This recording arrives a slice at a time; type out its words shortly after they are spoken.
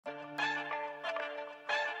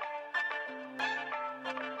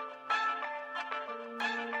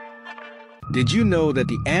Did you know that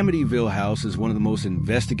the Amityville house is one of the most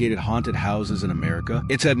investigated haunted houses in America?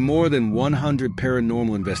 It's had more than 100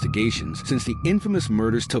 paranormal investigations since the infamous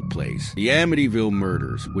murders took place. The Amityville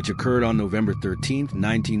murders, which occurred on November 13,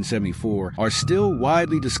 1974, are still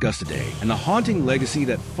widely discussed today, and the haunting legacy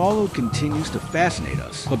that followed continues to fascinate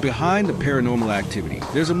us. But behind the paranormal activity,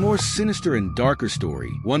 there's a more sinister and darker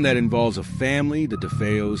story, one that involves a family, the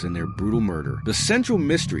DeFeos, and their brutal murder. The central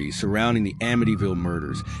mystery surrounding the Amityville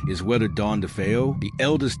murders is whether Dawn DeFeo, the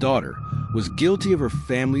eldest daughter, was guilty of her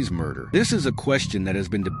family's murder. This is a question that has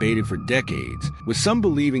been debated for decades, with some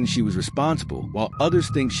believing she was responsible, while others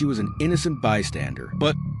think she was an innocent bystander.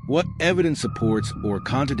 But what evidence supports or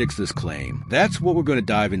contradicts this claim? That's what we're going to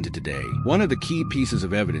dive into today. One of the key pieces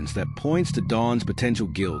of evidence that points to Dawn's potential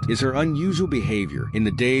guilt is her unusual behavior in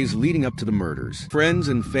the days leading up to the murders. Friends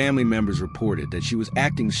and family members reported that she was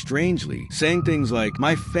acting strangely, saying things like,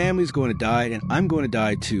 "My family's going to die and I'm going to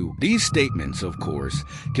die too." These statements, of course,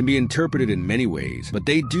 can be interpreted in many ways, but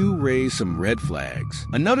they do raise some red flags.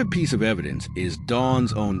 Another piece of evidence is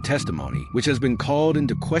Dawn's own testimony, which has been called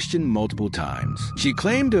into question multiple times. She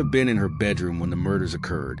claimed to have been in her bedroom when the murders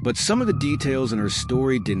occurred, but some of the details in her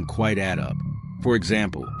story didn't quite add up. For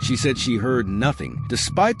example, she said she heard nothing,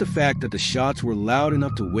 despite the fact that the shots were loud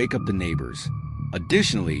enough to wake up the neighbors.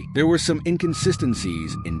 Additionally, there were some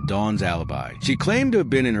inconsistencies in Dawn's alibi. She claimed to have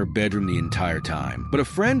been in her bedroom the entire time, but a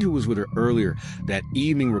friend who was with her earlier that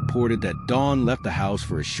evening reported that Dawn left the house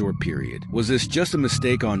for a short period. Was this just a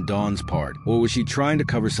mistake on Dawn's part, or was she trying to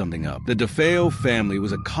cover something up? The DeFeo family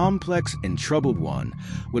was a complex and troubled one,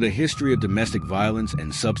 with a history of domestic violence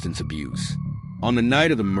and substance abuse. On the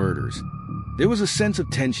night of the murders, there was a sense of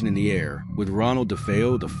tension in the air, with Ronald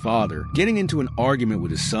DeFeo, the father, getting into an argument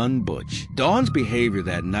with his son, Butch. Dawn's behavior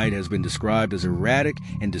that night has been described as erratic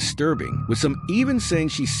and disturbing, with some even saying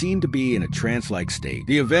she seemed to be in a trance-like state.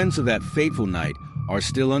 The events of that fateful night are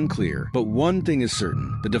still unclear, but one thing is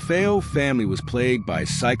certain: the DeFeo family was plagued by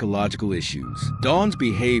psychological issues. Dawn's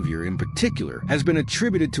behavior, in particular, has been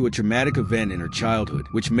attributed to a traumatic event in her childhood,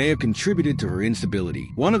 which may have contributed to her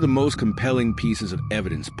instability. One of the most compelling pieces of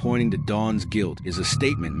evidence pointing to Dawn's guilt is a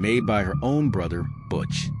statement made by her own brother,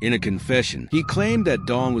 Butch. In a confession, he claimed that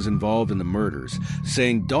Dawn was involved in the murders,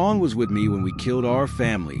 saying, "Dawn was with me when we killed our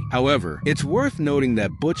family." However, it's worth noting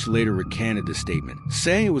that Butch later recanted the statement,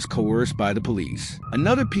 saying it was coerced by the police.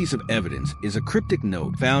 Another piece of evidence is a cryptic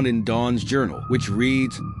note found in Dawn's journal, which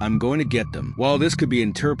reads, "I'm going to get them." While this could be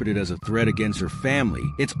interpreted as a threat against her family,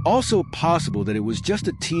 it's also possible that it was just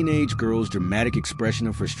a teenage girl's dramatic expression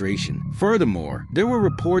of frustration. Furthermore, there were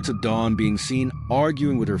reports of Dawn being seen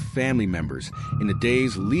arguing with her family members in the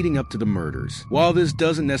days leading up to the murders. While this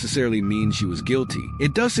doesn't necessarily mean she was guilty,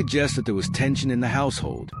 it does suggest that there was tension in the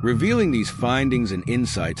household. Revealing these findings and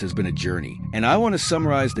insights has been a journey, and I want to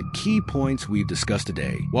summarize the key points we've discussed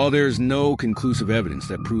today. While there is no conclusive evidence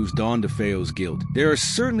that proves Dawn DeFeo's guilt, there are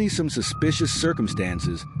certainly some suspicious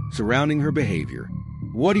circumstances surrounding her behavior.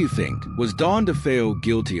 What do you think? Was Dawn DeFeo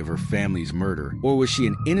guilty of her family's murder, or was she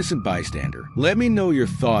an innocent bystander? Let me know your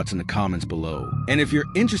thoughts in the comments below. And if you're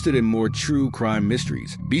interested in more true crime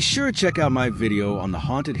mysteries, be sure to check out my video on the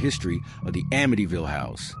haunted history of the Amityville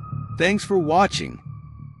house. Thanks for watching.